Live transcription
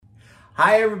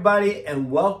Hi, everybody,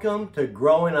 and welcome to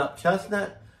Growing Up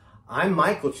Chestnut. I'm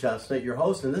Michael Chestnut, your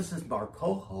host, and this is our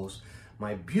co-host,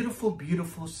 my beautiful,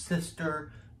 beautiful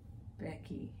sister,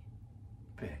 Becky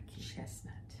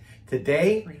Chestnut.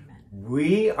 Today, Freeman.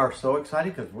 we are so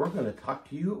excited because we're going to talk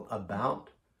to you about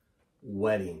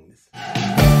weddings.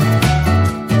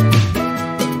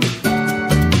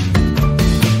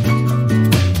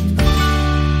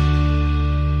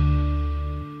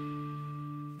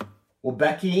 Well,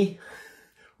 Becky.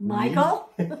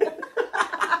 Michael?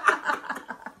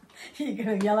 You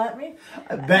gonna yell at me?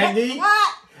 Becky?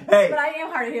 What? Hey. But I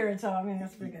am hard of hearing, so I mean,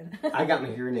 that's pretty good. I got my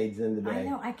hearing aids in today. I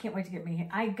know. I can't wait to get me.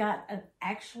 I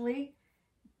actually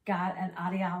got an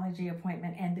audiology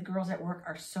appointment, and the girls at work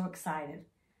are so excited.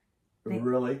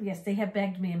 Really? Yes, they have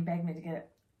begged me to get it.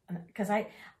 Because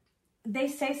they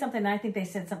say something, and I think they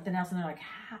said something else, and they're like,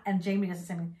 and Jamie doesn't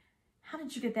say anything. How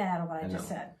did you get that out of what I just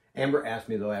said? Amber asked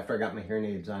me, though, after I got my hearing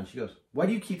aids on, she goes, why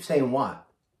do you keep saying what?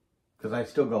 Because I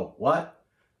still go, what?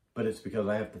 But it's because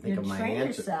I have to think of my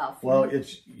answer. Yourself. Well,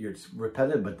 it's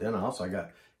repetitive, but then also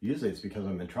usually it's because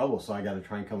I'm in trouble, so I got to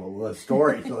try and come up with a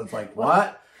story. So it's like,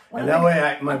 what? And that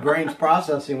way my brain's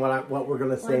processing what we're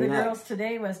going to say next. One of the girls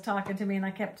today was talking to me, and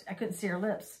I couldn't see her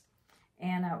lips.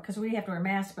 And because we have to wear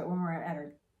masks, but when we're at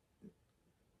her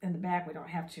in the back, we don't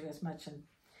have to as much. And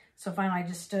so finally I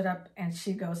just stood up, and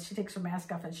she takes her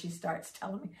mask off, and she starts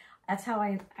telling me. That's how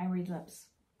I read lips.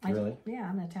 Really? Yeah,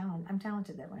 I'm a talent. I'm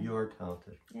talented that way. You are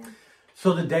talented. Yeah.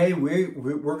 So today we're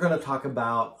going to talk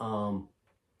about some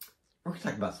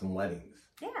weddings.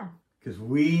 Yeah. Because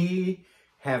we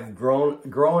have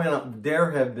growing up,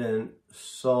 there have been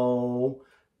so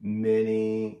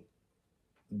many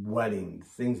weddings,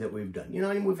 things that we've done. You know,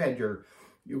 I mean, we've had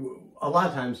a lot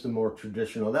of times the more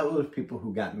traditional, that was people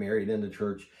who got married in the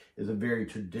church, is a very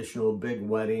traditional big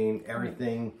wedding.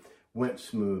 Everything went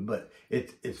smooth, but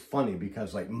it's funny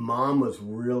because like Mom was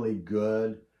really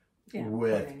good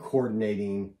with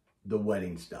coordinating the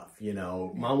wedding stuff. You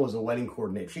know, Mom was a wedding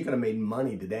coordinator. She could have made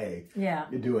money today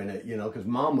doing it, you know, because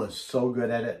Mom was so good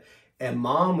at it. And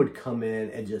Mom would come in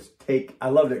and just I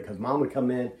loved it because Mom would come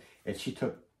in and she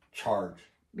took charge.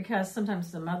 Because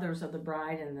sometimes the mothers of the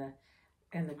bride and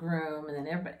the groom, and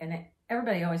then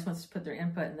everybody always wants to put their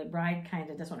input, and the bride kind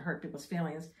of doesn't want to hurt people's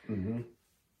feelings. Mm-hmm.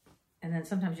 And then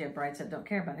sometimes you have brides that don't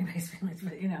care about anybody's feelings,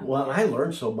 but you know. Well, I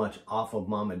learned so much off of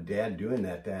Mom and Dad doing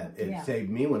that it saved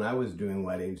me when I was doing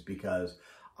weddings, because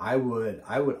I would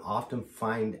often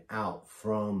find out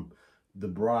from the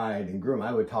bride and groom.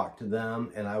 I would talk to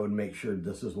them and I would make sure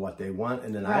this is what they want,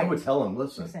 and then I would tell them,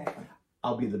 listen,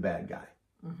 I'll be the bad guy.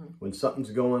 Mm-hmm. When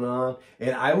something's going on,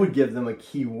 and I would give them a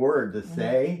key word to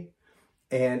say,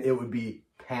 and it would be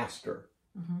pastor.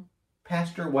 Mm-hmm.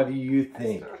 Pastor, what do you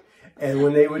think? Pastor. And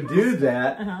when they would do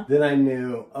that, then I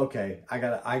knew, okay, I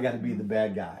gotta be the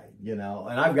bad guy, you know.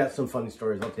 And I've got some funny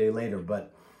stories I'll tell you later.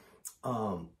 But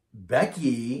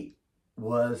Becky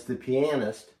was the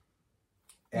pianist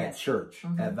at church,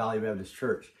 at Valley Baptist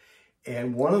Church,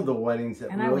 and one of the weddings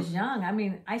that I was young. I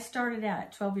mean, I started out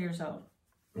at 12 years old.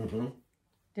 Mm-hmm.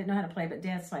 Didn't know how to play, but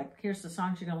Dad's like, here's the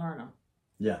songs, you're gonna learn them.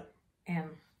 Yeah. And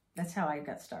that's how I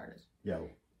got started. Yeah.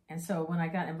 And so when I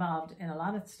got involved in a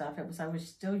lot of stuff, I was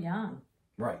still young.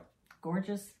 Right.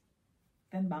 Gorgeous,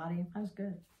 thin body. I was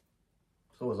good.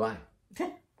 So was I.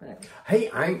 Whatever. Hey,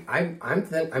 I'm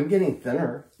thin. I'm getting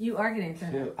thinner. You are getting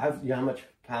thinner. How much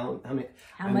pounds?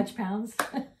 How much pounds?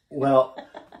 Well,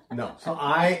 no. So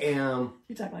I am.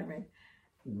 You talk like me.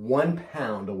 1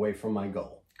 pound away from my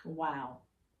goal. Wow.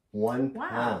 1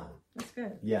 pound. That's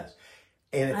good. Yes.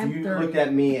 And if you looked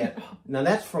at me now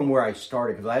that's from where I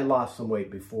started, because I lost some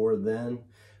weight before then.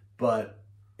 But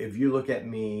if you look at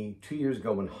me 2 years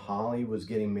ago when Holly was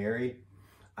getting married,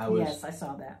 yes, I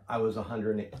saw that. I was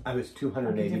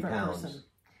 280 pounds. Person.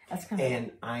 That's kind of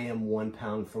and I am 1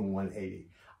 pound from 180.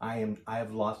 I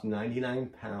have lost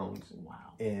 99 pounds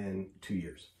in 2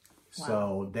 years. Wow.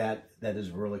 So that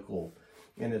is really cool.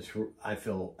 And I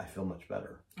feel much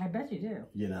better. I bet you do.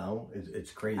 You know,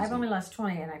 it's crazy. I've only lost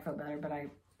 20 and I feel better, but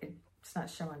it's not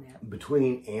showing yet.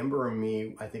 Between Amber and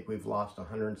me, I think we've lost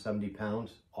 170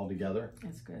 pounds altogether.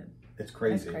 That's good. It's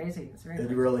crazy. It's crazy. It's very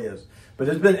crazy. It really is. But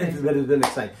it's been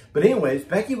exciting. But anyways,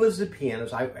 Becky was the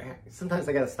pianist. Sometimes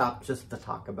I got to stop just to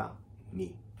talk about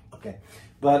me. Okay.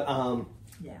 But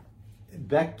yeah.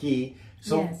 Becky,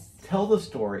 so tell the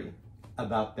story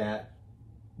about that.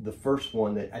 The first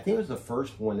one I think it was the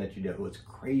first one that you did. It was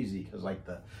crazy because like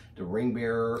the ring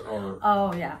bearer or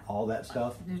all that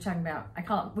stuff. You're talking about,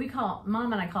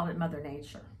 Mom and I called it Mother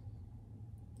Nature.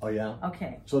 Oh yeah?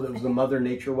 Okay. So that was the Mother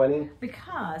Nature wedding?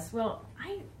 Because, well,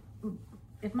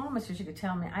 if Mom was here, she could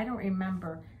tell me, I don't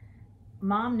remember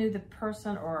Mom knew the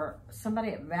person, or somebody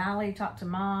at Valley talked to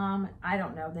Mom. I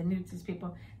don't know. They knew these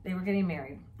people. They were getting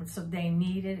married. And so they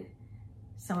needed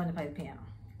someone to play the piano.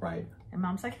 Right. And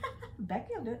Mom's like,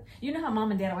 Becky will do it. You know how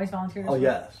Mom and Dad always volunteered? Oh,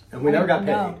 yes. And we never got paid.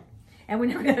 No. And we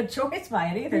never got a choice by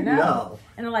it either. No. No.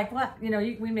 And they're like, what? You know,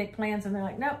 we make plans, and they're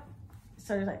like, nope.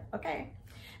 So you're like, okay.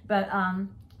 But,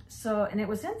 so, and it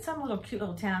was in some little cute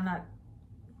little town,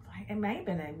 it may have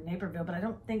been in Naperville, but I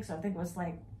don't think so. I think it was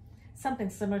like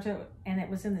something similar to it. And it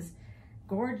was in this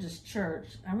gorgeous church.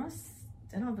 I don't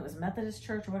know if it was Methodist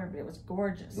church or whatever, but it was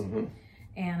gorgeous. Mm-hmm.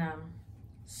 And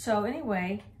so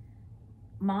anyway,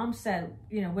 Mom said,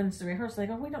 you know, when's the rehearsal? They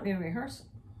go, we don't need a rehearsal.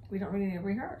 We don't really need to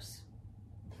rehearse.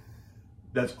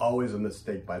 That's always a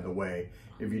mistake, by the way.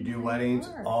 If you do weddings,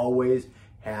 always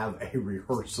have a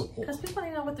rehearsal. Because people need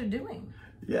to know what they're doing.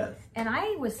 Yes. And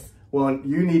I was... Well,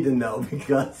 you need to know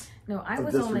because no, I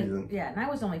was only reason. Yeah, and I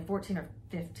was only 14 or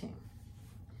 15.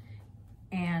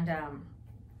 And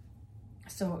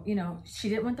so, you know, she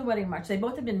didn't want the wedding march. They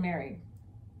both had been married.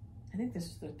 I think this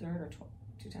was the third or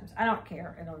two times. I don't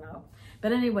care. I don't know.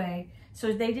 But anyway,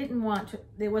 so they didn't want to,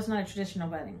 it was not a traditional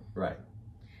wedding. Right.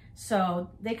 So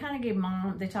they kind of gave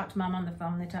Mom, they talked to Mom on the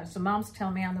phone. So Mom's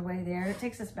telling me on the way there, it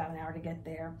takes us about an hour to get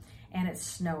there. And it's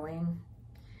snowing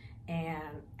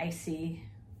and icy.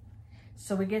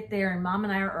 So we get there, and Mom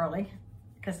and I are early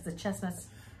because the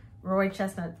Roy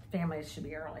Chestnut family should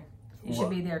be early. You should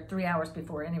be there 3 hours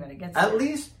before anybody gets there. At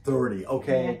least 30,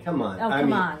 okay? Yeah. Come on. Oh,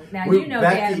 come on. Now, you know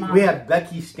Becky, Dad and Mom. We have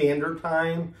Becky standard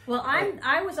time. Well,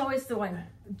 I was always the one.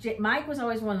 Mike was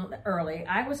always one early.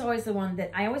 I was always the one that,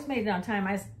 I always made it on time.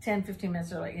 I was 10, 15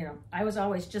 minutes early, you know. I was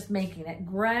always just making it.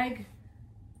 Greg,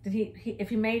 if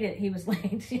he made it, he was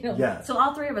late, you know. Yeah. So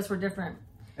all three of us were different.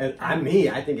 And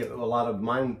I think a lot of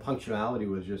my punctuality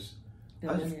was just,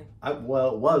 well,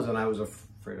 it was, and I was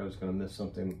afraid I was going to miss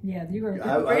something. Yeah, you were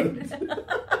afraid.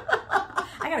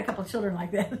 I got a couple of children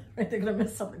like that. They're going to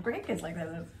miss something. Grandkids like that.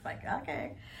 It's like,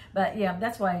 okay. But yeah,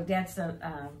 that's why Dad said,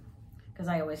 because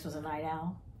I always was a night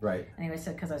owl. Right. And he always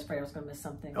said, because I was afraid I was going to miss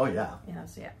something. Oh, yeah. You know,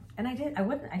 so yeah. And I did. I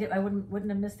wouldn't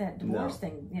have missed that divorce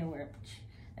thing, you know, where,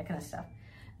 that kind of stuff.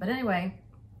 But anyway,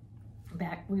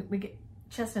 we get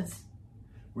Chestnuts.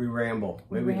 We ramble.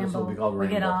 We Maybe this will be called ramble. We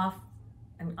get off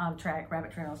and on track,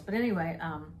 rabbit trails. But anyway,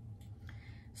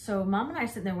 so Mom and I are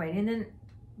sitting there waiting, and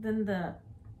then the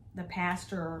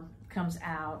pastor comes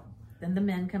out, then the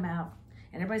men come out,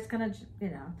 and everybody's gonna, you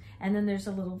know, and then there's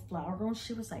a little flower girl, and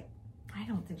she was like, I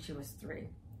don't think she was 3,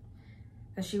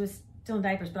 because she was still in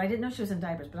diapers, but I didn't know she was in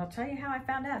diapers, but I'll tell you how I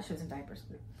found out she was in diapers.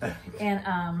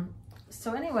 And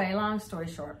so anyway, long story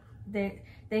short, they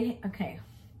had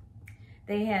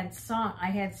I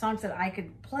had songs that I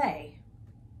could play.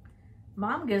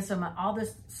 Mom gives them all the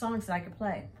songs that I could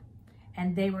play.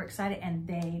 And they were excited, and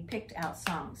they picked out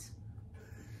songs.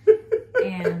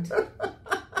 And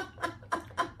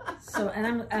so,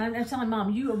 and I'm telling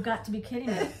Mom, you have got to be kidding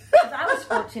me. Because I was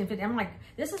 14, 15. I'm like,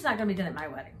 this is not going to be done at my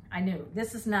wedding. I knew.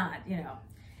 This is not, you know.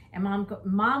 And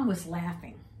Mom was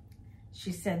laughing.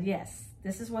 She said, yes,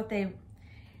 this is what they...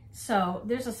 So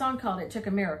there's a song called It Took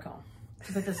a Miracle.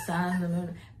 To put the sun, the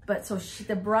moon. But so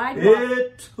the bride...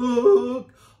 It took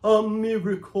a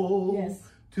miracle. Yes.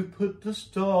 To put the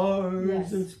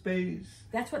stars in space.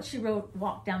 That's what she wrote,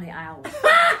 Walk Down the Aisle with.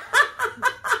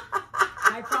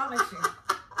 I promise you.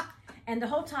 And the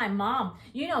whole time, Mom,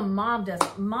 you know, Mom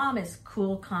is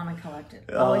cool, calm, and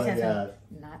collected. Always has a,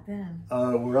 not then.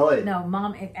 Oh, really? No,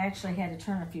 Mom actually had to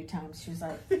turn a few times. She was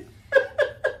like,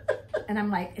 and I'm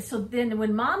like, so then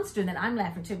when Mom's doing that, I'm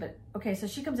laughing too. But okay, so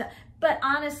she comes out. But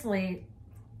honestly,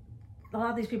 a lot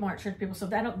of these people aren't church people, so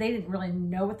they didn't really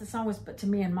know what the song was. But to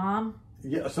me and Mom,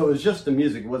 yeah, so it was just the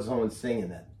music. Was someone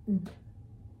singing it?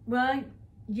 Well,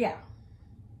 yeah.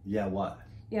 Yeah, what?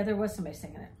 Yeah, there was somebody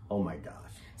singing it. Oh my gosh.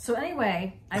 So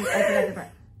anyway, I forgot the part.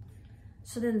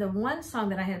 So then the one song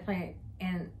that I had played,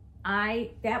 and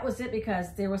that was it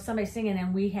because there was somebody singing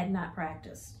and we had not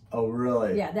practiced. Oh,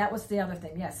 really? Yeah, that was the other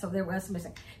thing. Yeah, so there was somebody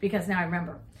singing because now I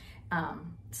remember.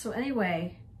 So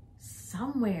anyway,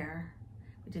 somewhere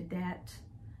we did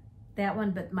that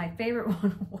one, but my favorite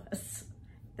one was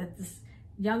that this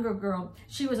younger girl,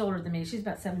 she was older than me, she's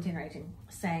about 17 or 18,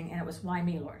 sang, and it was Why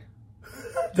Me, Lord.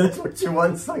 That's what you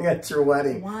once sung at your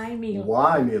wedding. Why me, Lord?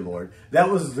 Why me, Lord? That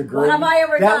was the groom. What have I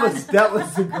ever done? That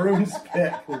was the groom's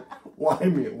pick. Why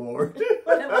me, Lord?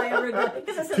 What have I ever done?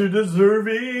 To deserve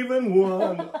even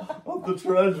one of the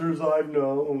treasures I've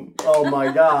known. Oh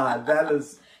my God, that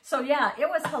is. So yeah, it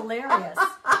was hilarious.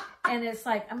 And it's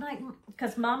like, I'm like,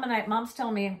 because Mom's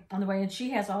telling me on the way, and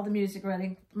she has all the music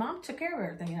ready. Mom took care of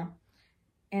everything, you know.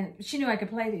 And she knew I could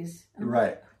play these.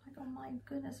 Right. I'm like, oh my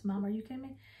goodness, Mom, are you kidding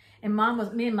me? And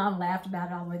me and Mom laughed about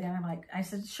it all the way down. I'm like, I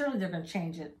said, surely they're going to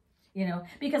change it, you know,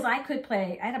 because I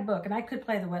had a book and I could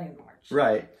play the wedding march.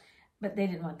 Right. But they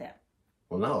didn't want that.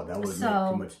 Well, no, that would make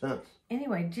too much sense.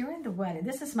 Anyway, during the wedding,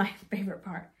 this is my favorite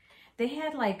part. They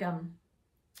had like,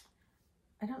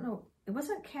 I don't know, it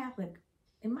wasn't Catholic.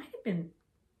 It might have been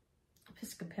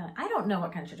Episcopalian. I don't know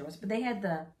what kind of church it was, but they had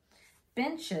the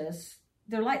benches.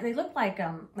 They looked like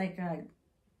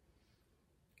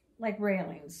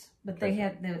railings, but they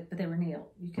were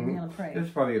kneel. You can kneel and pray. It was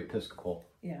probably Episcopal.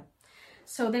 Yeah.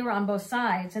 So they were on both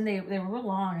sides, and they were real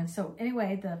long. And so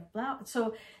anyway,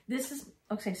 so this is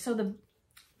okay. So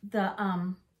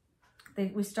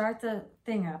we start the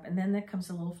thing up, and then there comes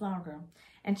a little flower girl,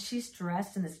 and she's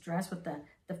dressed in this dress with the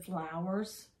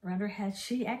flowers around her head.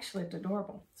 She actually looked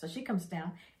adorable. So she comes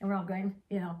down, and we're all going,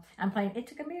 you know, I'm playing It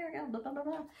Took a Miracle, blah, blah, blah,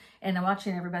 blah. And I'm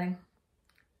watching everybody.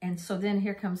 And so then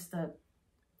here comes the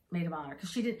maid of honor.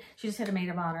 Because she just had a maid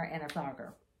of honor and a flower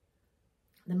girl.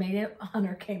 The maid of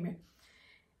honor came in.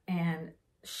 And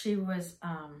she was,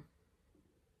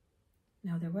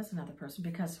 no, there was another person.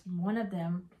 Because one of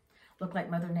them looked like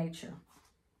Mother Nature.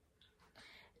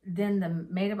 Then the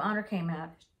maid of honor came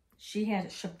out. She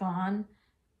had chiffon,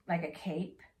 like a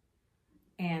cape,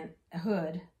 and a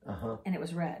hood, and it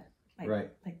was red, like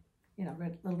you know,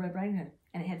 little Red Riding Hood,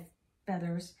 and it had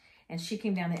feathers. And she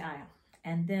came down the aisle,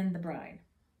 and then the bride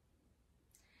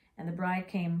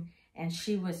came, and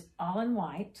she was all in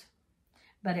white,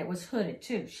 but it was hooded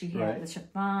too. She had the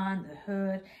chiffon, the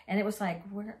hood, and it was like,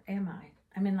 where am I?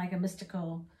 I'm in like a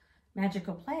mystical,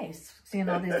 magical place, seeing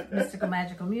all this mystical,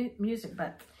 magical music.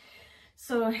 But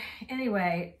so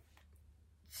anyway,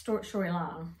 story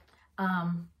long.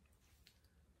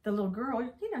 The little girl,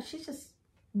 you know, she's just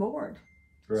bored.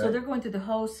 Right. So they're going through the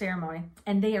whole ceremony,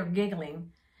 and they are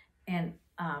giggling. And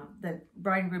the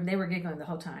bride and groom, they were giggling the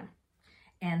whole time.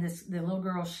 And the little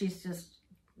girl, she's just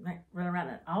like running around.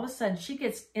 And all of a sudden, she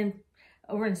gets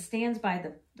over and stands by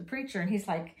the preacher, and he's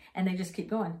like, and they just keep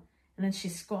going. And then she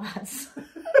squats.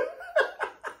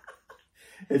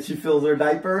 And she fills her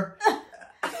diaper?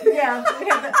 Yeah,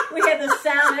 we had the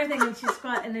sound and everything, and she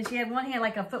squat, and then she had one hand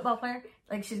like a football player,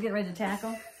 like she's getting ready to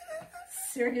tackle.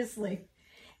 Seriously,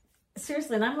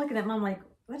 and I'm looking at Mom like,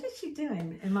 what is she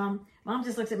doing? And Mom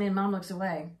just looks at me, and Mom looks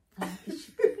away. I'm like, is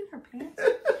she pooping her pants?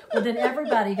 Well, then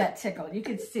everybody got tickled. You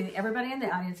could see everybody in the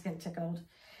audience getting tickled.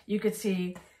 You could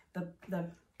see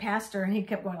the pastor, and he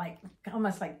kept going like,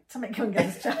 almost like somebody come and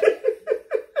get this job.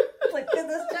 Like, get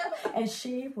this job. And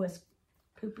she was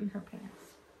pooping her pants.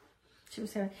 She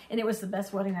was having, and it was the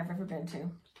best wedding I've ever been to.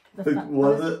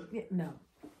 Was it? No.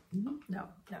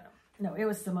 It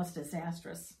was the most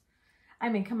disastrous. I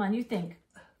mean, come on, you think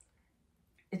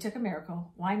it took a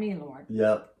miracle. Why me, Lord?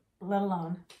 Yep. Let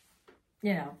alone,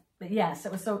 you know. But yes,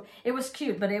 it was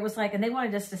cute, but it was like, and they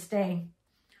wanted us to stay.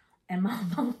 And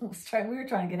Mom was trying. We were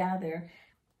trying to get out of there.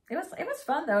 It was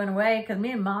fun though in a way, because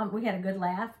me and Mom, we had a good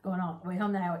laugh going on way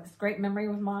home. Now it's a great memory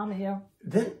with Mom, you know.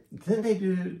 Then they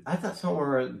do. I thought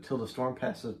somewhere Until the Storm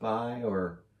Passes By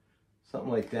or something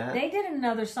like that. They did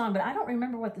another song, but I don't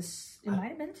remember what this. It might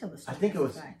have been Till the Storm. I think it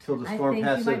was Passes By. Till the Storm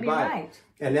Passes By. You might be By. right.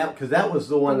 And because that was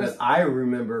the one that I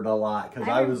remembered a lot, because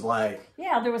I was like,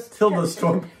 yeah, there was Till the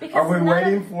Storm. Are we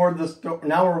waiting for the storm?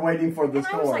 Now we're waiting for the and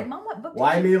storm. I was like, Mom, what book?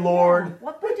 Why me, Lord? Yeah,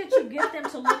 what book did you give them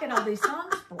to look at all these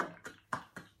songs for?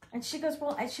 And she goes,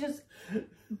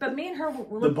 but me and her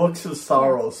were the books of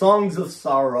sorrow, songs of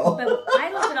sorrow. But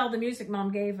I looked at all the music Mom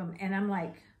gave them, and I'm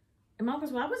like, and Mom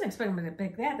goes, well, I wasn't expecting them to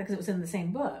pick that because it was in the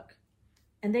same book.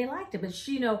 And they liked it, but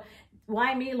she, you know,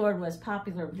 Why Me, Lord was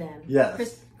popular then.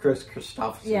 Yes, Chris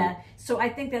Christopherson. Yeah, so I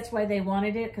think that's why they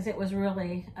wanted it, because it was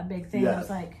really a big thing. Yes. I was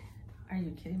like, are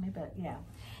you kidding me? But yeah,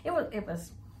 it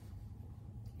was,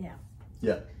 yeah.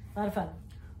 Yeah. A lot of fun.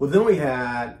 Well, then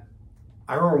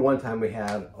I remember one time we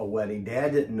had a wedding.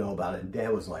 Dad didn't know about it.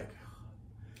 Dad was like,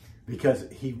 because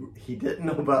he didn't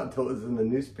know about it until it was in the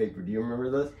newspaper. Do you remember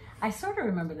this? I sort of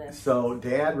remember this. So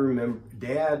Dad,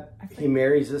 he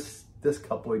marries this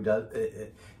couple.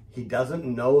 He doesn't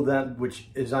know that, which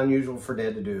is unusual for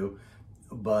Dad to do,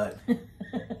 but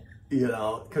you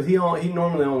know, because he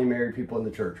normally only married people in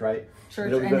the church, right?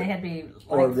 Church, and they had to be like,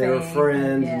 or they were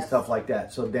friends and stuff like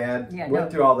that. So Dad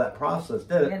went through all that process,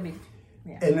 did it?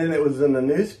 Yeah. And then it was in the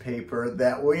newspaper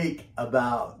that week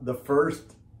about the first,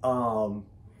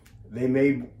 they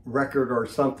made record or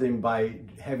something by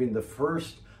having the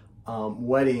first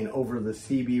wedding over the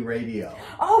CB radio.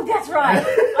 Oh, that's right.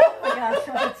 Oh my gosh.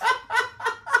 Right.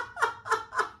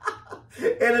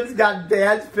 And it's got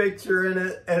Dad's picture in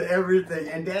it and everything.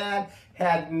 And Dad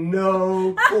had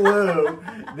no clue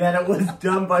that it was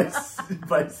done by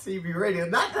CB radio.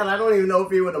 Not that I don't even know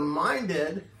if he would have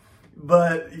minded.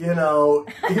 But, you know,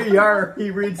 here you are,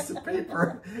 he reads the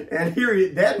paper, and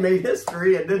Dad made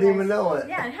history and didn't even know it.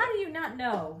 Yeah, and how do you not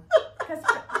know? Because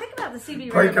think about the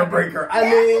CB breaker. I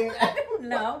mean, I don't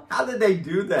know. How did they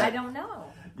do that? I don't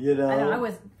know. You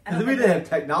know? Because we didn't have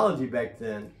technology back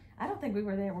then. I don't think we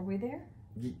were there. Were we there?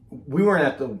 We weren't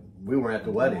at the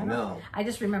wedding, no. I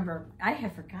just remember, I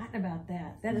had forgotten about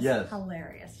that. That is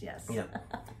hilarious, yes. Yeah.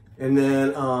 And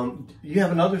then you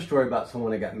have another story about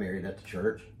someone that got married at the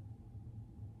church.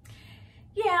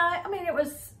 Yeah, I mean, I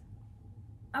was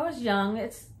young.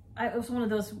 It was one of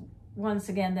those ones,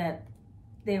 again, that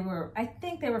I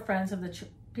think they were friends of the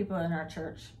people in our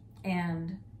church.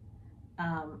 And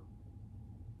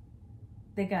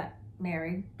they got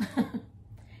married.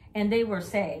 And they were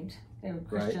saved. They were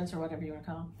Christians, or whatever you want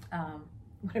to call them.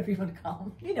 Whatever you want to call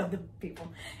them. You know the people.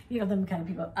 You know them kind of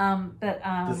people.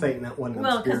 This ain't not one of them.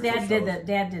 Well, because Dad did that.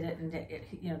 Dad did it, and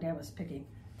Dad was picky.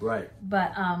 Right.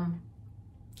 But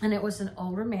and it was an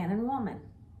older man and woman,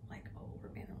 like older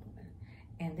man and woman,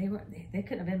 and they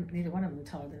couldn't have been, neither one of them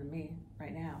taller than me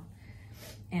right now.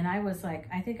 And I was like,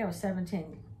 I think I was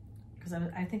 17, because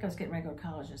I think I was getting ready to go to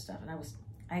college and stuff,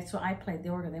 and so I played the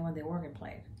organ. They wanted the organ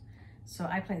played. So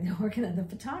I played the organ, and the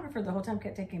photographer the whole time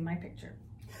kept taking my picture.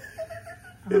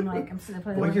 I'm like, I'm sitting there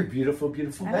playing the organ. You're beautiful,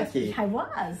 beautiful Becky. I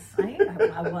was.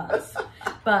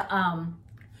 But,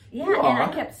 yeah, and I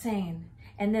kept saying,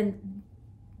 and then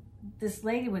this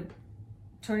lady would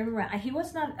turn him around. He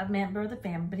was not a member of the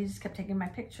family, but he just kept taking my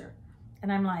picture.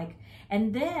 And I'm like,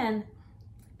 and then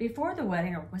before the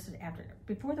wedding, or was it after?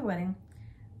 Before the wedding,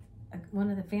 one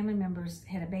of the family members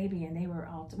had a baby, and we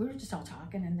were just all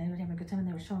talking, and they were having a good time, and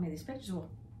they were showing me these pictures. Well,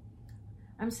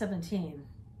 I'm 17,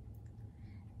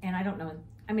 and I don't know.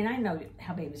 I mean, I know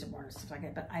how babies are born and stuff like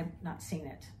that, but I've not seen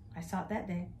it. I saw it that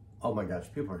day. Oh my gosh,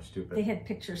 people are stupid. They had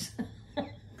pictures.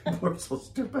 People are so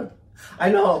stupid. I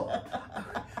know.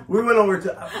 We went over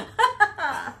to.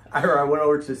 I went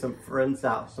over to some friends'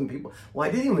 house. Some people. Well,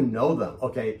 I didn't even know them.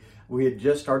 Okay, we had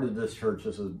just started this church.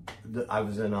 I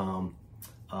was in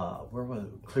where was it?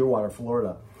 Clearwater,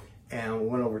 Florida, and we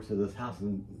went over to this house,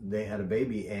 and they had a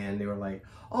baby, and they were like,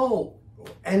 "Oh,"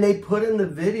 and they put in the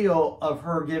video of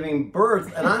her giving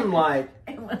birth, and I'm like,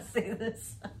 I want to see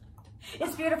this.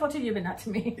 It's beautiful to you, but not to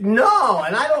me. No,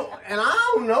 and I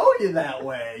don't know you that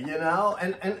way, you know.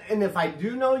 And if I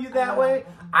do know you that way,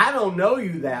 I don't know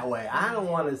you that way. I don't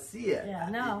want to see it. Yeah,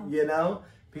 no. You know,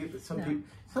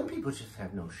 some people just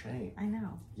have no shame. I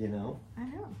know. You know. I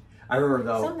know. I remember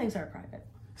though. Some things are private.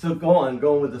 So go on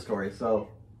with the story. So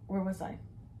where was I?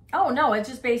 Oh no, it's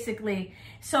just basically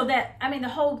so that the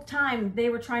whole time they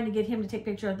were trying to get him to take a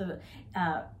picture of the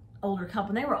older couple.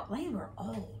 And they were old.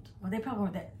 Well, they probably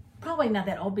weren't that. Probably not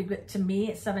that old, but to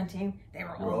me at 17, they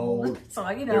were old. So,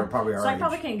 they were probably our age. I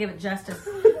probably can't give it justice.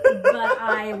 But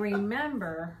I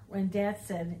remember when Dad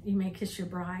said, "You may kiss your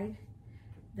bride,"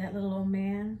 that little old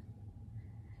man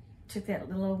took that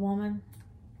little old woman,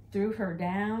 threw her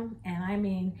down,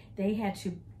 and they had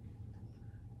to,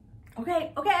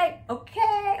 okay.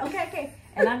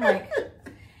 And I'm like,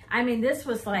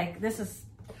 this is.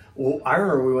 Well, I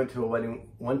remember we went to a wedding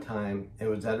one time. It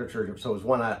was at our church, so it was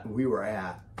one we were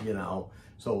at, you know.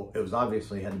 So it was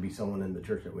obviously had to be someone in the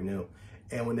church that we knew.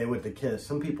 And when they went to kiss,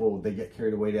 some people, they get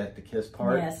carried away at the kiss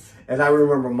part. Yes. And I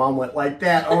remember Mom went like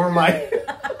that over my...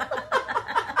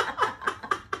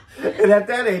 And at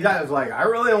that age, I was like, I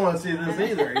really don't want to see this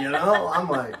either, you know. I'm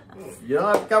like, you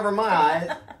don't have to cover my eyes.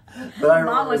 But I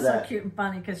remember Mom was that. so cute and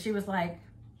funny because she was like...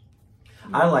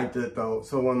 I liked it though.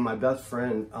 So when my best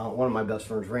friend, one of my best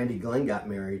friends, Randy Glenn, got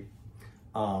married,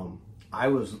 I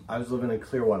was living in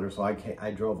Clearwater, so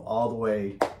I drove all the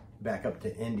way back up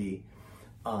to Indy.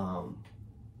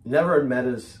 Never had met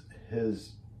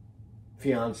his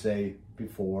fiance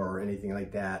before or anything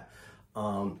like that.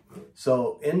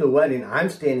 So in the wedding, I'm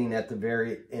standing at the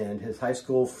very end. His high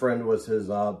school friend was his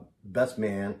best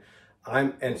man.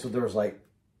 And so there was like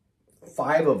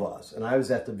 5 of us, and I was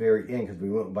at the very end because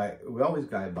we always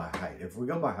go by height. If we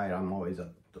go by height, I'm always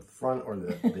at the front or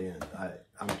the end.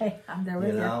 I'm there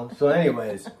with you. So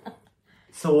anyways,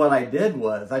 so what I did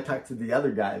was I talked to the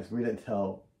other guys. We didn't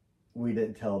tell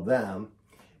them.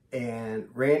 And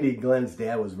Randy Glenn's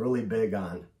dad was really big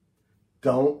on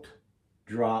don't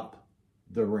drop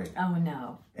the ring. Oh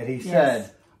no. And he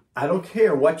said, I don't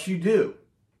care what you do,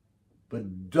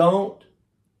 but don't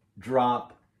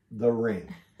drop the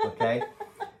ring. Okay,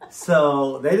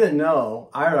 so they didn't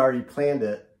know. I had already planned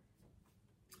it.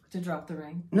 To drop the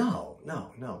ring? No.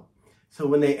 So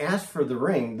when they asked for the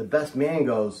ring, the best man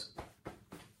goes,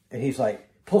 and he's like,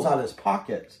 pulls out his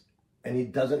pockets, and he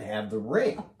doesn't have the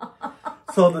ring.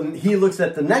 So then he looks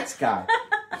at the next guy.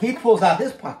 He pulls out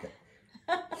his pocket.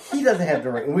 he doesn't have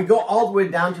the ring. And we go all the way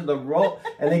down to the rope,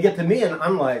 and they get to me, and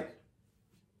I'm like,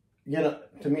 you know,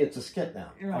 to me it's a skit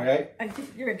now. Right? Okay?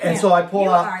 You're a camp. And so I pull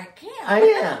out. You are a camp. I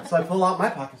am. So I pull out my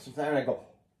pockets and I go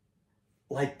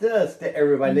like this to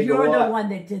everybody. They You're go, the one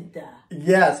that did that.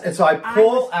 Yes. And so I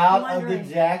pull out of the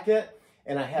jacket,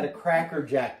 and I had a Cracker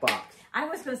Jack box. I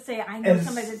was going to say, I know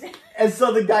somebody that did. And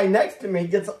so the guy next to me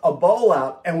gets a bowl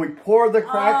out, and we pour the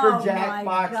Cracker Jack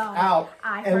box out,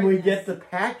 and we get the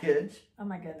package. Oh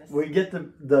my goodness. We get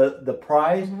the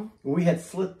prize. We had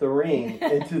slit the ring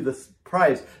into the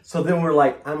prize. So then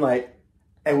I'm like,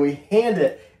 and we hand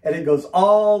it, and it goes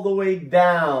all the way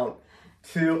down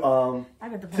to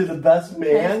the best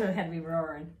man. That's had me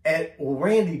roaring. And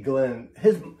Randy Glenn,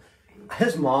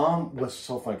 his mom was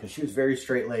so fun because she was very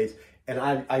straight laced. And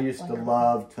I used to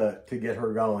love to get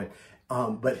her going.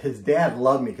 But his dad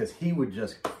loved me because he would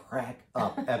just crack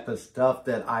up at the stuff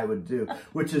that I would do,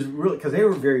 which is really, because they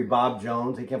were very Bob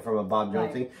Jones. He came from a Bob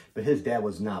Jones thing, but his dad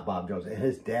was not Bob Jones. And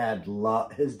his dad,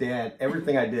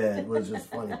 everything I did was just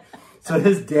funny. So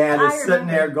his dad is sitting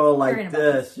there going like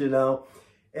this, you know.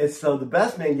 And so the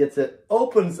best man gets it,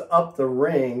 opens up the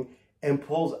ring, and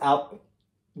pulls out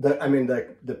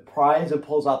the prize and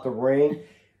pulls out the ring.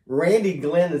 Randy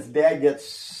Glenn, his dad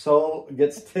gets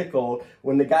tickled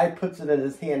when the guy puts it in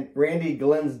his hand. Randy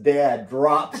Glenn's dad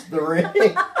drops the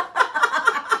ring.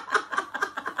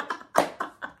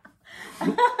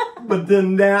 But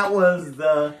then that was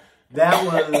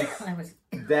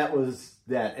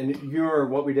that. And you were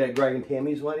what we did at Greg and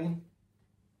Tammy's wedding?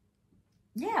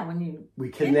 Yeah, we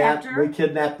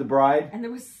kidnapped the bride. And there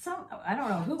was I don't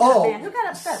know who got mad. Who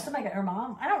got upset? Somebody got her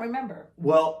mom. I don't remember.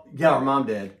 Well, yeah, her mom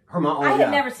did. I had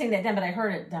never seen that done, but I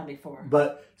heard it done before.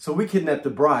 But so we kidnapped the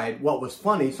bride. What was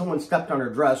funny? Someone stepped on her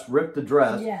dress, ripped the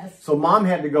dress. Yes. So mom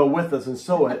had to go with us and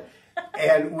sew it.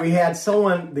 And we had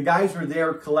the guys were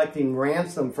there collecting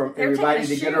ransom from everybody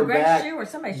to get her back. Shoe or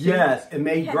somebody's shoe. Yes, and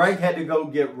Greg had to go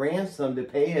get ransom to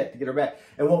pay it to get her back.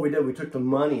 And what we did, we took the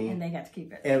money and they got to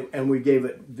keep it. And we gave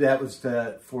it. That was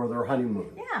for their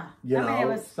honeymoon. Yeah, you know. It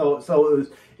was, so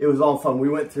it was all fun. We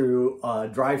went through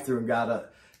drive-through and got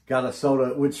a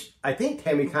soda, which I think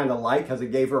Tammy kind of liked because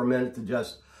it gave her a minute to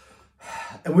just.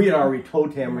 And we had already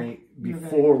told Tammy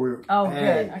before we were. Oh,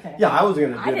 good. Okay. Yeah, I was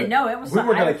going to do it. I didn't know it was. We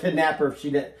were going to kidnap her if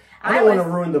she didn't. I didn't want to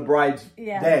ruin the bride's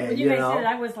day. When you guys did it,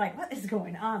 I was like, "What is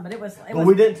going on?" But But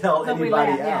we didn't tell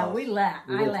anybody else. Yeah, we laughed.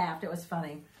 I laughed. It was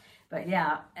funny. But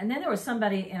yeah, and then there was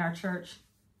somebody in our church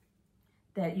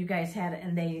that you guys had,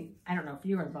 and I don't know if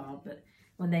you were involved, but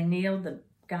when they kneeled, the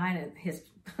guy and his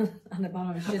on the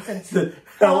bottom of his shoe said,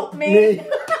 "Help me."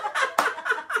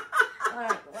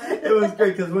 It was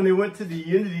great because when he went to the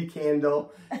unity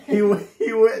candle, he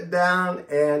went down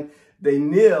and they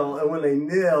kneel, and when they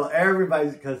kneel,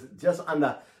 everybody's, because just on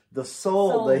the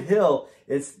sole of the hill,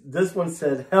 this one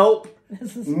said, "Help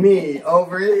me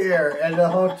over here," and the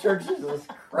whole church is just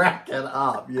cracking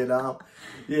up, you know.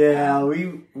 Yeah,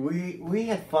 we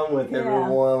had fun with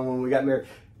everyone when we got married.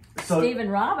 So Steve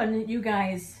and Robin, didn't you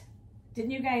guys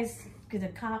get a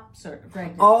cop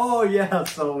certificate? Oh yeah,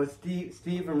 so with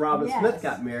Steve and Robin Smith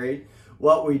got married.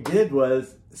 What we did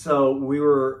was,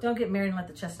 don't get married and let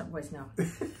the Chestnut Boys know.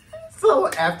 So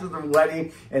after the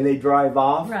wedding and they drive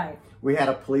off, right? We had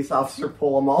a police officer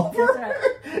pull them over, right.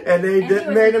 And they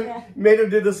made him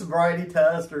do the sobriety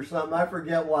test or something. I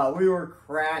forget what. We were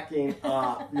cracking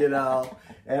up, you know,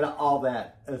 and all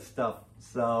that stuff.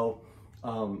 So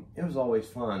it was always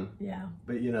fun. Yeah.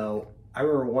 But you know, I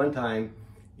remember one time,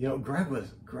 you know, Greg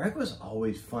was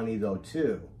always funny though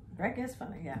too. Greg is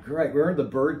funny, yeah. Greg, remember the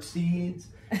bird seeds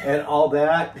and all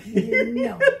that?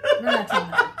 No, we're not talking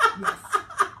about yes.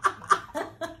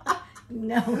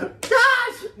 No.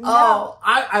 Gosh! No. Oh,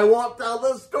 I won't tell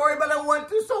this story, but I want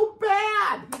to so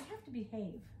bad. You have to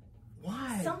behave.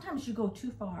 Why? Sometimes you go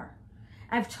too far.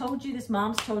 I've told you this.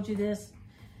 Mom's told you this,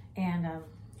 and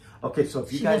okay, so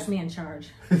if you she guys, left me in charge.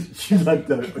 She's like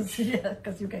the yeah,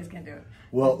 because you guys can't do it.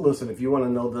 Well, listen, if you want to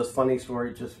know this funny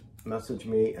story, just message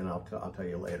me and I'll tell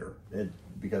you later.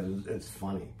 Because it's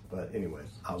funny. But anyways,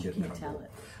 I'll get in trouble. Tell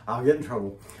it. I'll get in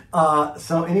trouble.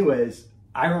 So anyways,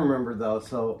 I remember though.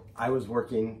 So I was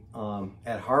working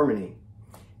at Harmony,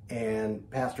 and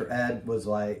Pastor Ed was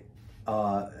like,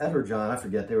 Ed or John, I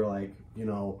forget. They were like, you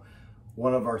know,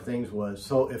 one of our things was,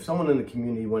 so if someone in the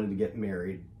community wanted to get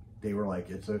married, they were like,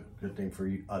 it's a good thing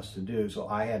for us to do. So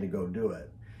I had to go do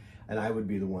it, and I would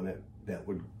be the one that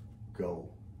would go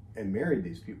and marry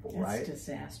these people. That's right?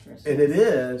 Disastrous. And it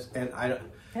is, and I don't.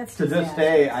 That's to disastrous. this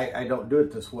day, I don't do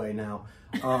it this way now.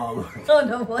 Oh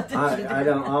no! What did you do? I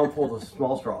don't pull the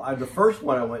small straw. The first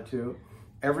one I went to,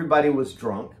 everybody was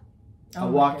drunk. I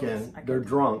walk in, they're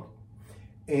drunk,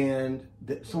 and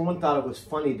someone thought it was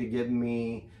funny to give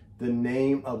me the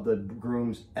name of the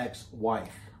groom's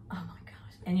ex-wife. Oh my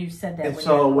gosh! And you said that. And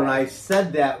so when I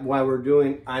said that while we're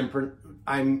doing,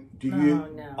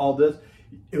 all this,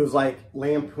 it was like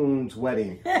Lampoon's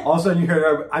Wedding. All of a sudden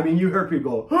you heard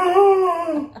people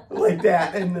go like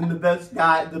that, and then the best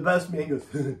man goes,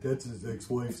 "That's his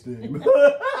ex-wife's name." And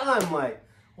I'm like,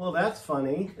 well, that's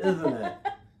funny, isn't it?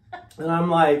 And I'm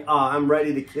like, I'm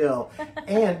ready to kill.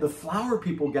 And the flower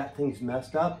people got things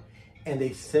messed up, and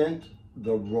they sent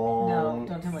the wrong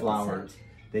flowers.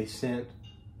 They sent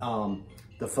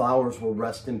the flowers were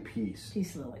rest in peace.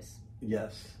 Peace lilies.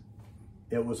 Yes,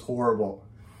 it was horrible.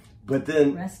 But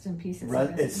then rest in peace.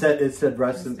 It said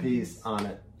rest in peace on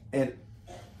it, and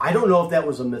I don't know if that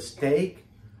was a mistake.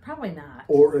 Probably not.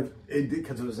 Or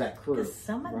because it was that crew. Because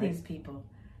some of these people,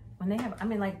 when they have,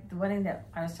 like the wedding that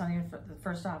I was telling you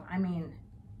first off, I mean,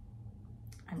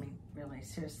 really,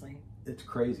 seriously. It's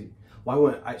crazy.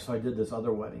 So I did this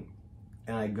other wedding,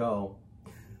 and I go,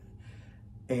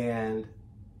 and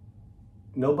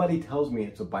nobody tells me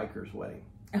it's a biker's wedding.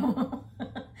 Oh,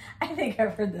 I think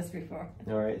I've heard this before.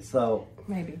 All right, so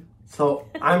maybe. So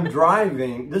I'm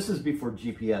driving. This is before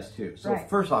GPS too. So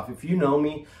First off, if you know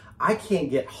me, I can't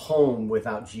get home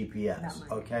without GPS.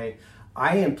 Okay,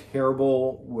 I am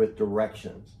terrible with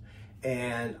directions,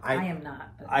 and I am not.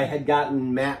 I had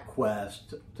gotten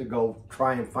MapQuest to go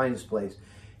try and find this place,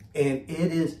 and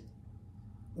it is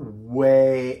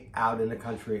way out in the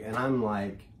country, and I'm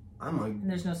on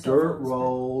there's no dirt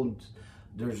roads.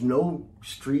 There's no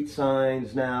street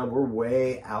signs now. We're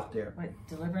way out there. What,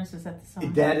 Deliverance, is that the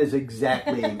song? That is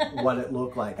exactly what it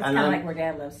looked like. It's kind of like where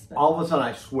Dad lives. But... All of a sudden,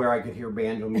 I swear I could hear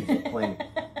banjo music playing.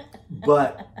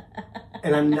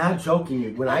 And I'm not joking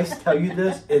you. When I tell you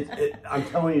this, I'm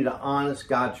telling you the honest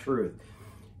God truth.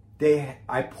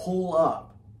 I pull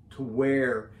up to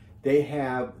where they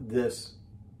have this,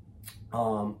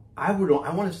 I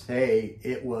want to say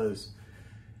it was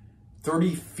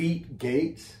 30 feet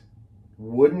gates.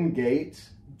 Wooden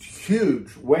gates,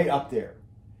 huge, way up there.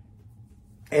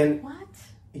 And what?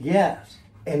 Yes.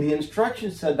 And the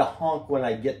instructions said to honk when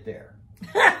I get there.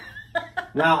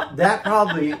 Now, that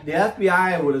probably, the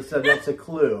FBI would have said that's a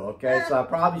clue, okay? So I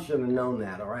probably should have known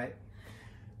that, all right?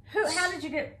 How did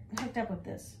you get hooked up with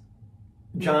this?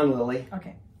 John Lilly.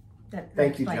 Okay.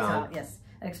 Thank you, John. Yes,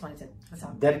 that explains it. That's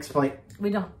all. That explains. We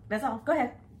don't. That's all. Go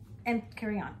ahead and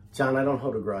carry on. John, I don't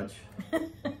hold a grudge.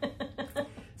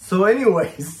 So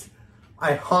anyways,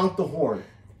 I honk the horn,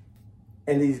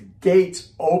 and these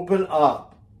gates open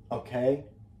up, okay?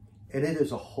 And it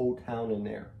is a whole town in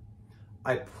there.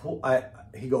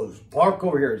 He goes, park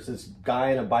over here. It's this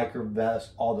guy in a biker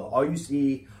vest. All you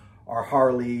see are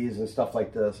Harleys and stuff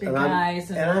like this. Big guys.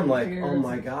 And I'm like, oh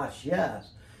my gosh,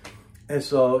 yes. And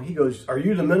so he goes, are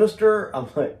you the minister? I'm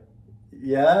like,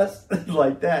 yes,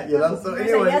 like that, you know? So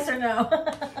anyway, yes or no?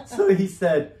 So he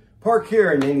said, park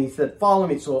here, and then he said, follow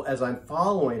me. So as I'm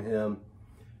following him,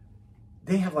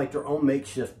 they have like their own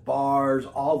makeshift bars,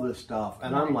 all this stuff.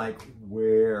 And I'm like,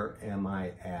 where am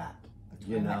I at?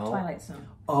 You know? Twilight Zone.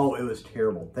 Oh, it was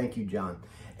terrible. Thank you, John.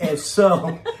 And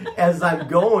so as I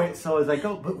go,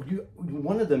 but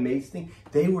one of the amazing things,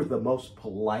 they were the most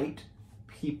polite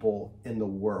people in the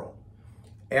world.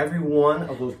 Every one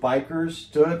of those bikers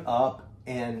stood up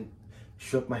and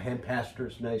shook my hand. Pastor,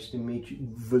 it's nice to meet you.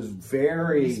 Was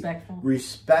very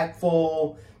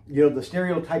respectful. You know, the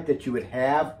stereotype that you would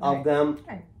have of them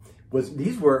was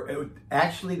they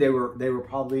were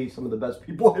probably some of the best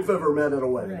people I've ever met at a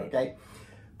wedding. Right. Okay,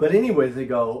 but anyways,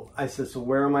 I said, so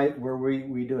where are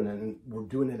we doing it? And we're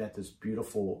doing it at this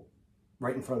beautiful,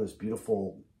 right in front of this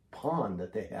beautiful pond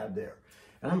that they have there.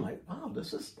 And I'm like, wow,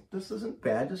 this isn't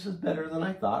bad. This is better than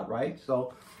I thought, right?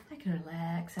 So I can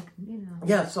relax.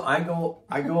 Yeah, so I go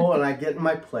and I get in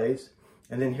my place,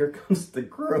 and then here comes the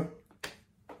groom.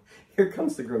 Here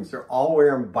comes the grooms. They're all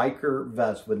wearing biker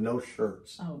vests with no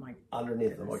shirts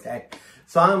underneath them, okay?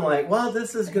 So I'm like, well,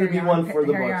 this is going to be one for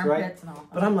the books, right?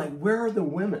 But I'm like, where are the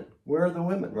women? Where are the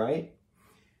women, right?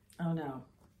 Oh, no.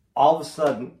 All of a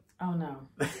sudden. Oh, no.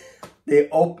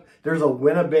 There's a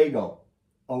Winnebago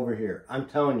over here. I'm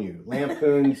telling you,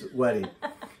 Lampoon's Wedding.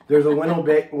 There's a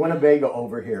Winnebago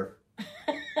over here.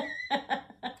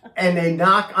 And they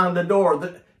knock on the door.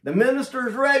 The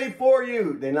minister's ready for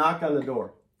you. They knock on the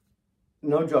door.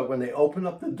 No joke. When they open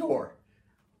up the door,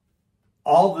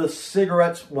 all the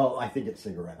cigarettes, well, I think it's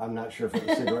cigarette. I'm not sure if it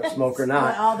was cigarette smoke or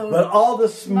not. But all the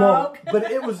smoke.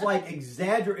 But it was like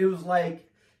exaggerated. It was like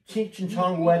Cheech and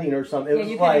Chong Wedding or something. It was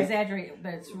you like, can exaggerate,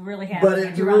 but it's really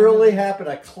happening. But it really happened.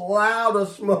 A cloud of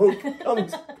smoke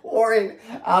comes pouring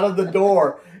out of the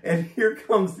door. And here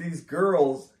comes these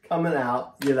girls coming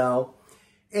out, you know.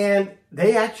 And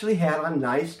they actually had on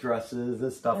nice dresses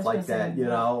and stuff like that, you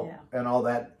know, and all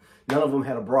that. None of them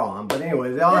had a bra on. But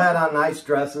anyways, they all had on nice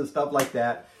dresses, stuff like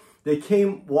that. They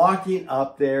came walking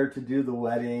up there to do the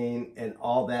wedding and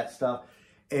all that stuff.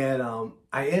 And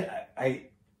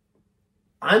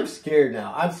I'm scared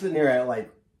now. I'm sitting here at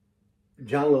like,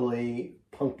 John Lilly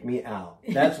punked me out.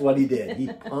 That's what he did. He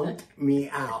punked me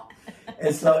out.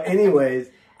 And so anyways,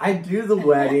 I do the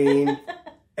wedding.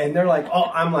 And they're like,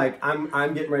 oh,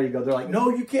 I'm getting ready to go. They're like, no,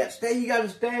 you can't stay. You got to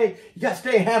stay. You got to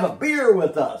stay and have a beer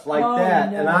with us like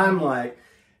that. No. And I'm like,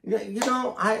 you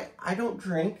know, I don't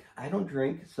drink. I don't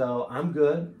drink. So I'm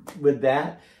good with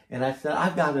that. And I said,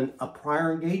 I've got a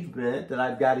prior engagement that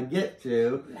I've got to get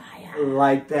to.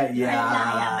 Like that.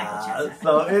 Yeah.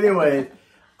 So anyways,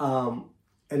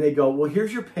 and they go, well,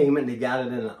 here's your payment. And they got it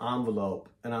in an envelope.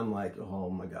 And I'm like, oh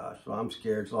my gosh. So I'm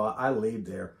scared. So I leave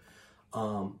there.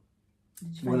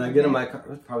 When I get in my car,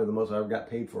 that's probably the most I ever got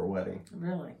paid for a wedding.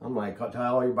 Really? I'm like,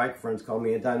 tell all your bike friends, call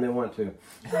me anytime they want to.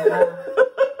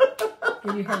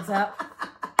 Give you heads up.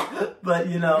 But,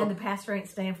 you know. And the pastor ain't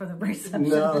staying for the reception.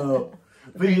 No.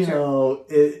 But, you know,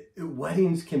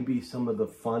 weddings can be some of the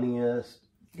funniest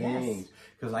things.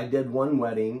 Because I did one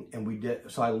wedding, and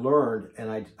so I learned,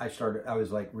 and I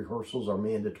was like, rehearsals are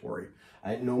mandatory. I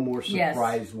had no more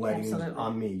surprise weddings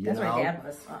on me, you know. That's what Dad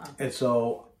was. And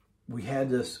so we had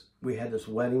this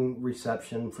wedding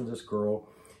reception for this girl,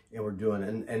 and we're doing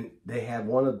it. And they had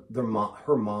one of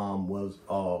her mom was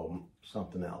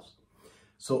something else.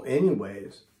 So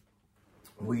anyways,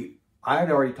 I had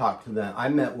already talked to them. I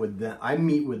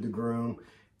meet with the groom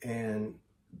and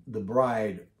the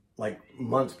bride like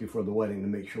months before the wedding to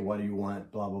make sure what do you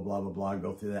want, blah, blah, blah, blah, blah,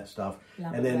 go through that stuff. Blah,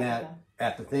 and then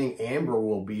at the thing, Amber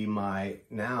will be I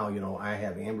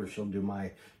have Amber,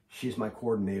 she's my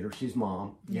coordinator, she's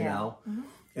mom, you know. Mm-hmm.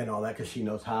 And all that, because she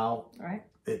knows how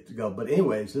it to go. But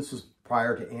anyways, this is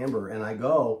prior to Amber, and I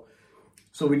go.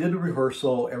 So we did the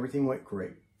rehearsal. Everything went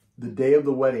great. The day of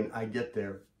the wedding, I get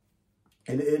there,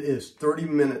 and it is 30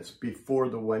 minutes before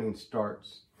the wedding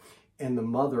starts. And the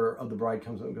mother of the bride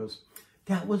comes up and goes,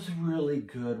 that was really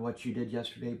good what you did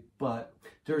yesterday, but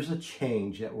there's a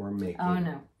change that we're making. Oh,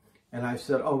 no. And I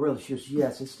said, oh, really? She goes,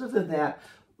 yes. Instead of that,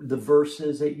 the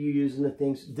verses that you use and the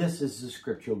things, this is the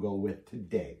script you'll go with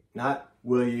today. Not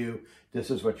will you, this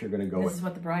is what you're going to go with. This is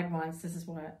what the bride wants, this is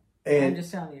what, I'm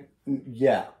just telling you.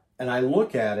 Yeah, and I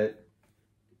look at it,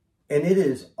 and it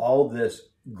is all this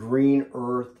green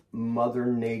earth, Mother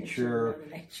Nature.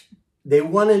 They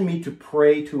wanted me to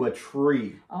pray to a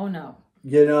tree. Oh, no.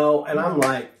 You know, and I'm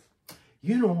like,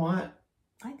 you know what?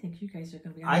 I think you guys are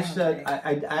going to be. I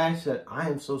said, I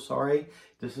am so sorry.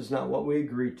 This is not what we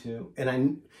agreed to.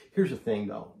 And here's the thing,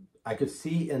 though. I could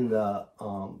see in the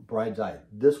bride's eye,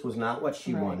 this was not what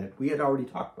she wanted. We had already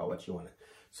talked about what she wanted.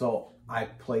 So I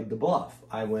played the bluff.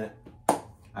 I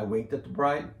winked at the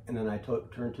bride, and then I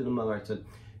turned to the mother. I said,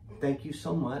 thank you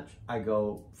so much. I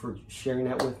go, for sharing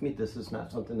that with me. This is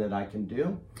not something that I can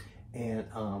do. And,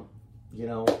 you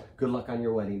know, good luck on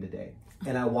your wedding today.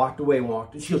 And I walked away and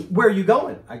walked. She goes, where are you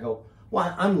going? I go,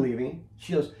 well, I'm leaving.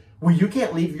 She goes, well, you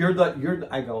can't leave.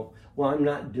 I go, well, I'm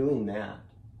not doing that.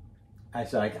 I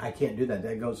said, I can't do that.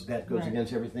 That goes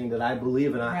against everything that I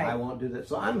believe, and I won't do that.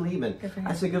 So I'm leaving.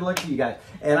 I said, good luck to you guys.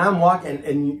 And I'm walking,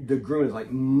 and the groom is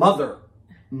like, mother,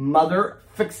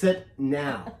 fix it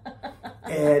now.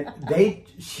 And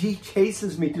she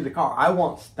chases me to the car. I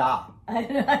won't stop.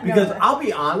 Because I'll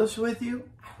be honest with you,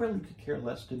 I really could care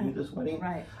less to do this wedding.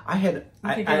 Right. You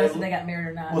could care less if they got married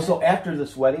or not. Well, so after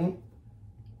this wedding,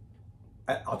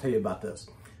 I'll tell you about this.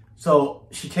 So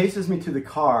she chases me to the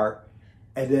car,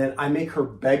 and then I make her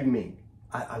beg me.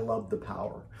 I love the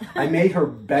power. I made her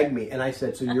beg me, and I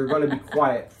said, so you're going to be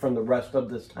quiet from the rest of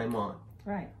this time on.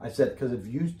 Right. I said, because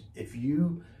if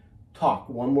you talk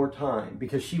one more time,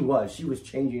 because she was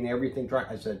changing everything.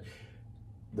 I said,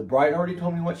 the bride already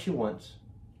told me what she wants.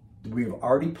 We've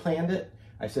already planned it.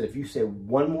 I said, if you say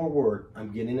one more word,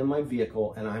 I'm getting in my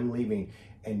vehicle and I'm leaving.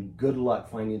 And good luck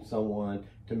finding someone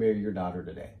to marry your daughter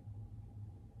today.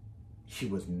 She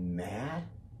was mad.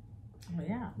 Oh,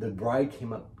 yeah. The bride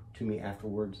came up to me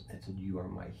afterwards and said, you are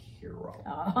my hero.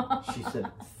 Oh. She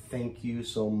said, thank you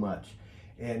so much.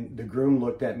 And the groom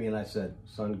looked at me and I said,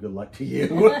 son, good luck to you.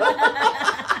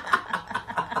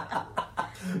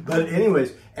 But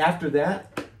anyways, after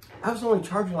that, I was only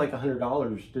charging like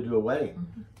 $100 to do a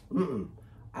wedding. Mm-hmm.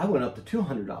 I went up to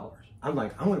 $200. I'm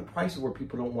like, I'm going to price it where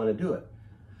people don't want to do it.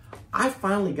 I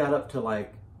finally got up to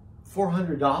like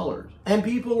 $400, and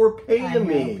people were paying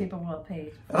me. People will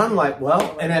pay. And I'm like,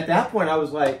 well, and at that point I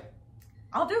was like,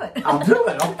 I'll do it. I'll do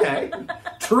it. Okay.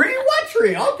 Tree? What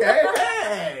tree? Okay,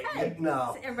 hey.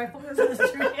 No. Everybody focus on the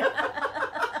tree.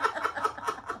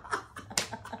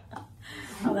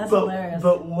 Oh, that's hilarious.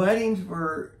 But weddings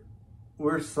were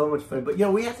so much fun. But,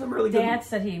 we had some really good... Dad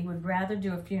said he would rather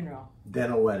do a funeral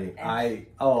than a wedding.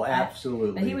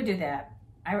 Absolutely. But he would do that.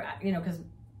 Because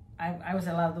I was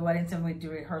at a lot of the weddings and we'd do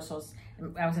rehearsals.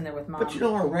 And I was in there with Mom. But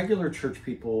our regular church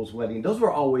people's wedding, those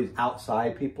were always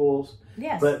outside people's.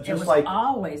 Yes, but just it was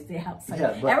always the outside.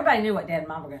 Yeah, everybody knew what Dad and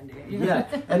Mom were going to do. Yeah,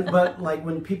 but like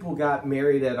when people got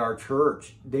married at our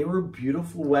church, they were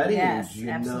beautiful weddings. Yes,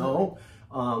 absolutely.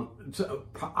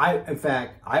 In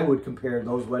fact, I would compare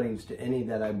those weddings to any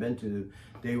that I've been to.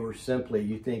 They were simply,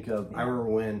 you think of, I remember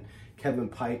when Kevin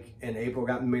Pike and April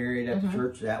got married at the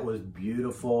church. That was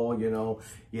beautiful. You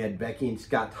had Becky and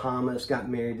Scott Thomas got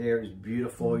married there. It was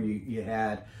beautiful. You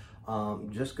had,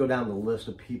 just go down the list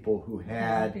of people who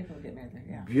had people get married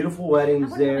there, beautiful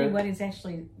weddings there. How many weddings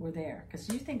actually were there? Because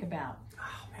you think about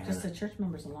just the church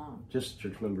members alone. Just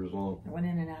church members alone. Went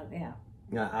in and out,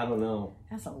 Yeah, I don't know.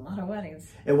 That's a lot of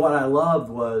weddings. And what I loved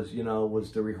was,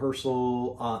 was the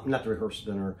rehearsal, not the rehearsal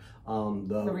dinner,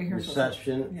 the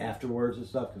reception afterwards and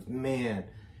stuff. Because, man,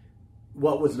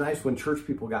 what was nice when church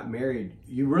people got married,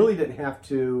 you really didn't have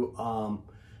to,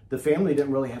 the family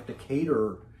didn't really have to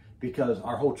cater because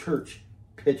our whole church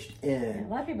pitched in. Yeah, a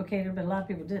lot of people catered, but a lot of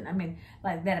people didn't. I mean,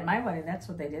 like that at my wedding, that's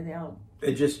what they did. They all...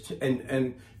 It just,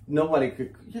 and nobody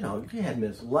could, you had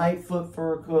Miss Lightfoot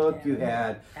for a cook, you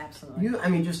had,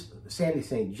 absolutely. Just Sandy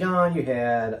St. John, you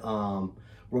had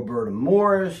Roberta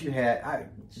Morris, you had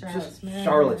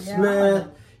Charlotte Smith.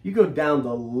 You go down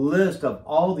the list of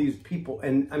all these people,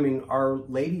 and our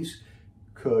ladies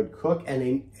could cook,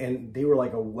 and they were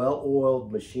like a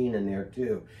well-oiled machine in there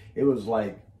too. It was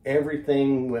like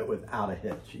everything went without a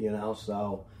hitch,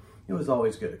 so it was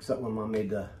always good, except when Mom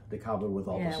made the cobbler with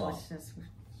all the sauce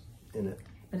in it.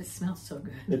 But it smelled so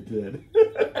good. It did.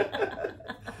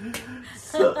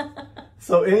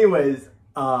 so anyways,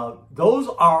 those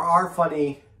are our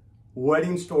funny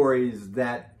wedding stories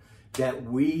that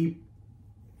we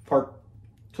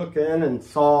partook in and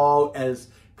saw as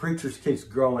preachers' kids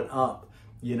growing up.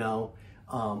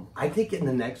 I think in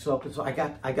the next episode,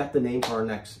 I got the name for our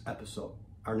next episode.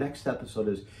 Our next episode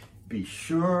is "Be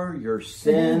Sure Your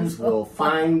Sins Will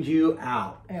Find You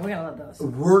Out." Yeah, we gotta love those.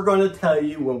 We're going to tell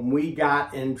you when we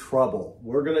got in trouble.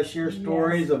 We're going to share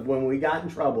stories of when we got in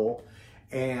trouble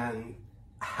and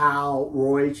how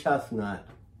Roy Chestnut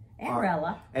and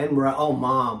Rella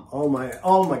Mom, oh my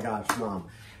gosh, Mom.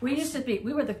 We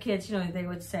were the kids. They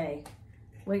would say,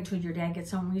 "Wait until your dad gets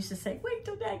home." We used to say, "Wait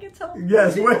till Dad gets home."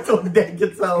 Yes, wait till Dad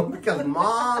gets home because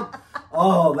Mom,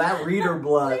 that reader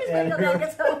blood. Please wait till Dad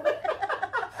gets home.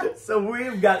 So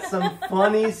we've got some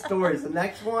funny stories. The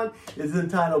next one is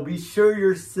entitled "Be Sure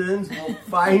Your Sins Will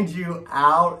Find You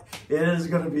Out." It is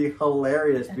going to be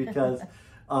hilarious because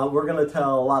we're going to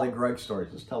tell a lot of Greg stories.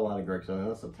 Let's tell a lot of Greg stories.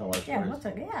 Let's tell our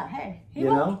stories. Hey.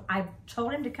 I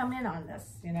told him to come in on this,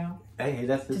 Hey,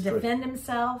 that's his to defend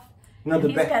himself. No,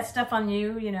 he's got stuff on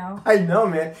you, I know,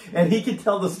 man. And he can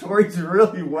tell the stories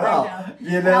really well.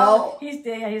 I know. He's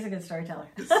a good storyteller.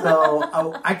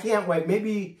 So I can't wait.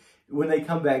 Maybe when they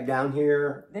come back down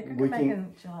here, they can come back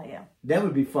in July, that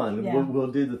would be fun. Yeah.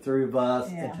 We'll do the three of us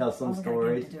and tell some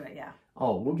stories. Get him to do it,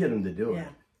 we'll get him to do it.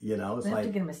 It's we have to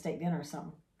get him a steak dinner or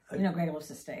something. Greg loves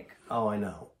a steak. Oh, I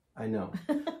know.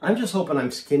 I'm just hoping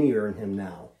I'm skinnier than him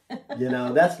now.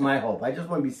 That's my hope. I just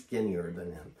want to be skinnier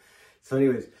than him. So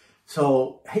anyways,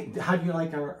 hey, how do you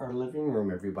like our living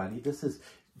room, everybody? This is,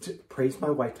 praise my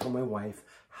wife, tell my wife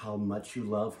how much you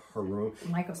love her room.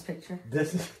 Michael's picture.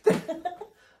 This is...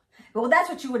 Well, that's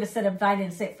what you would have said if I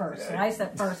didn't say it first. So I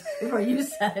said first before you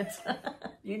said it.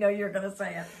 You're going to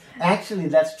say it. Actually,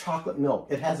 that's chocolate milk.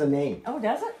 It has a name. Oh,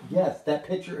 does it? Yes, that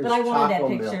picture is chocolate milk. But I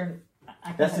wanted that picture.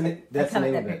 Milk. That's the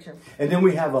name of it. Picture. And then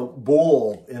we have a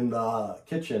bowl in the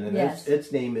kitchen, and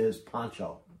its name is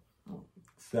Pancho.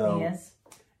 So yes.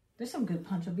 There's some good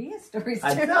Pancho Villa stories too.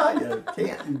 I tell you,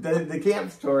 the camp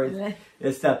stories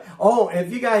is stuff. Oh,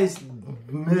 if you guys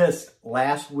missed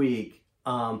last week,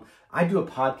 I do a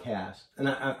podcast, and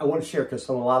I want to share because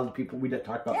a lot of the people we didn't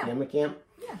talk about family camp.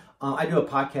 Yeah. I do a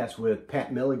podcast with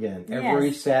Pat Milligan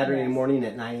every Saturday morning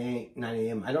at 9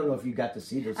 a.m. I don't know if you got to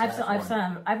see this.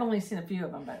 I've only seen a few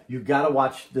of them, but you got to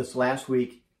watch this last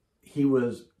week. He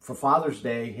was for Father's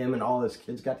Day. Him and all his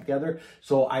kids got together,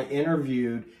 so I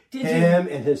interviewed him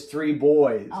and his three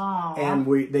boys, and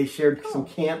they shared some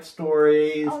camp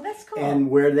stories. Oh, that's cool. And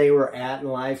where they were at in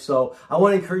life. So I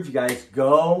want to encourage you guys,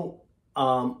 go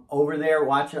over there,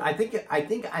 watch it. I think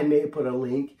I may put a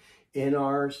link in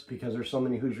ours because there's so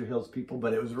many Hoosier Hills people,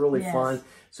 but it was really fun.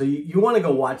 So you want to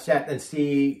go watch that and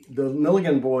see the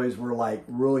Milligan boys were like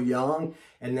real young,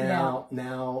 and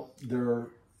now they're,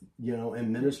 you know,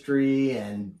 in ministry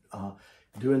and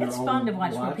doing their own. It's fun to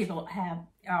watch where people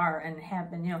are and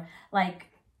have been, you know, like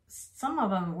some of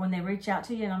them when they reach out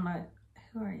to you and I'm like,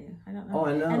 who are you? I don't know. Oh,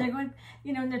 I know. And they're going,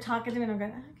 you know, and they're talking to me and I'm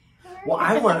going, okay. Well,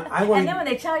 I want. And then when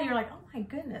they tell you, you're like, oh my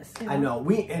goodness. You know? I know.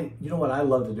 And you know what I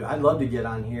love to do? I'd love to get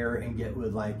on here and get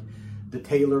with like the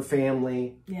Taylor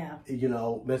family. Yeah. You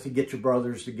know, let's get your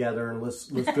brothers together and let's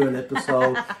do an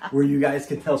episode where you guys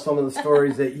can tell some of the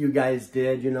stories that you guys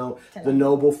did. You know, the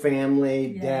Noble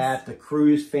family, Dad, the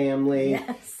Cruz family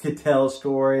could tell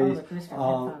stories. Oh, the Cruz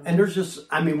family. And there's just,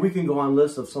 I mean, we can go on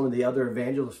lists of some of the other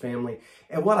evangelist family.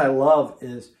 And what I love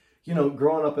is, you know,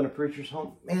 growing up in a preacher's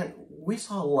home, man, we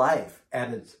saw life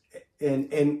at its,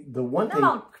 and the one thing.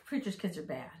 Not all preachers' kids are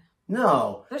bad.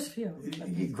 No. There's a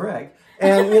few. Greg.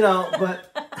 And, you know,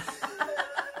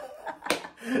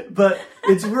 but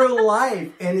it's real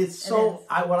life. And it's so,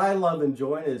 what I love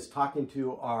enjoying is talking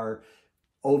to our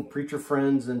old preacher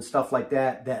friends and stuff like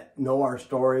that know our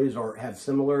stories or have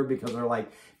similar, because they're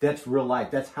like, that's real life.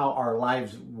 That's how our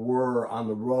lives were on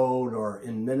the road or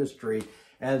in ministry.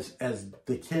 As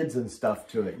the kids and stuff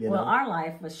to it, you know. Well, our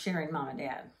life was sharing mom and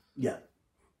dad. Yeah.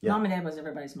 Mom and dad was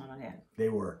everybody's mom and dad. They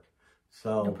were.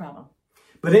 So no problem.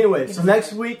 But anyway, so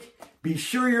next week, be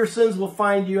sure your sins will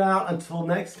find you out. Until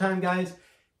next time, guys,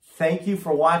 thank you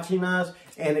for watching us.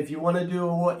 And if you want to do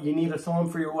what you need a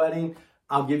song for your wedding,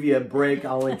 I'll give you a break.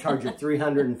 I'll only charge you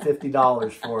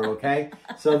 $350 for it, okay?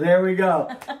 So there we go.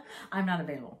 I'm not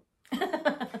available.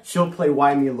 She'll play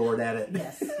Why Me Lord at it.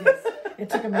 Yes. It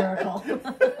took a miracle.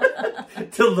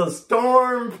 Till the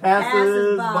storm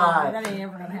passes by. That ain't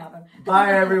ever going to happen.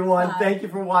 Bye, everyone. Bye. Thank you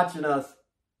for watching us.